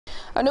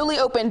A newly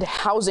opened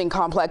housing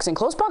complex in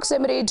close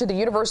proximity to the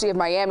University of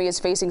Miami is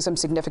facing some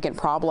significant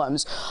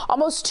problems.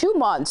 Almost 2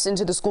 months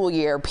into the school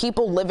year,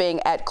 people living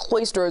at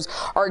Cloisters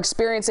are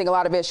experiencing a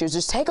lot of issues.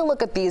 Just take a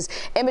look at these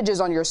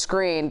images on your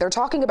screen. They're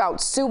talking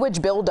about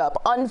sewage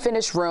buildup,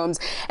 unfinished rooms,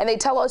 and they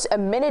tell us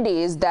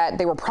amenities that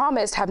they were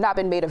promised have not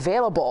been made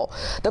available.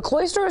 The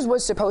Cloisters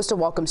was supposed to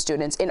welcome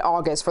students in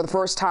August for the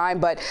first time,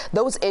 but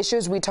those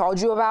issues we told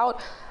you about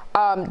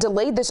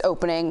delayed this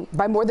opening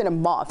by more than a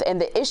month, and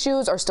the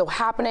issues are still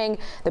happening.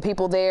 The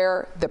people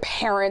there, the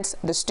parents,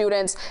 the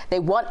students, they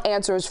want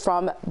answers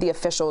from the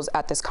officials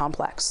at this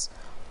complex.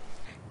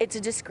 It's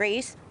a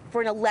disgrace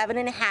for an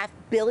 $11.5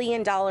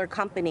 billion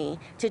company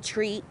to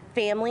treat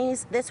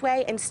families this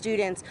way and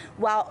students,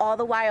 while all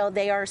the while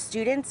they are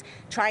students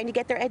trying to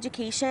get their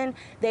education.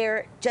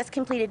 They're just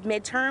completed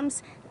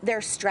midterms.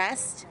 They're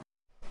stressed.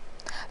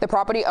 The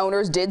property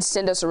owners did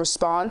send us a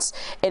response,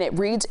 and it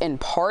reads in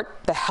part,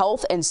 the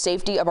health and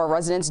safety of our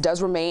residents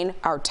does remain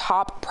our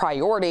top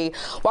priority.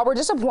 While we're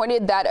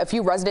disappointed that a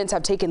few residents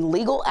have taken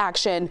legal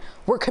action,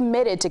 we're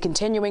committed to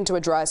continuing to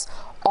address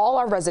all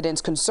our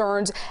residents'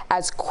 concerns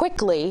as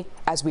quickly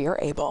as we are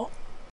able.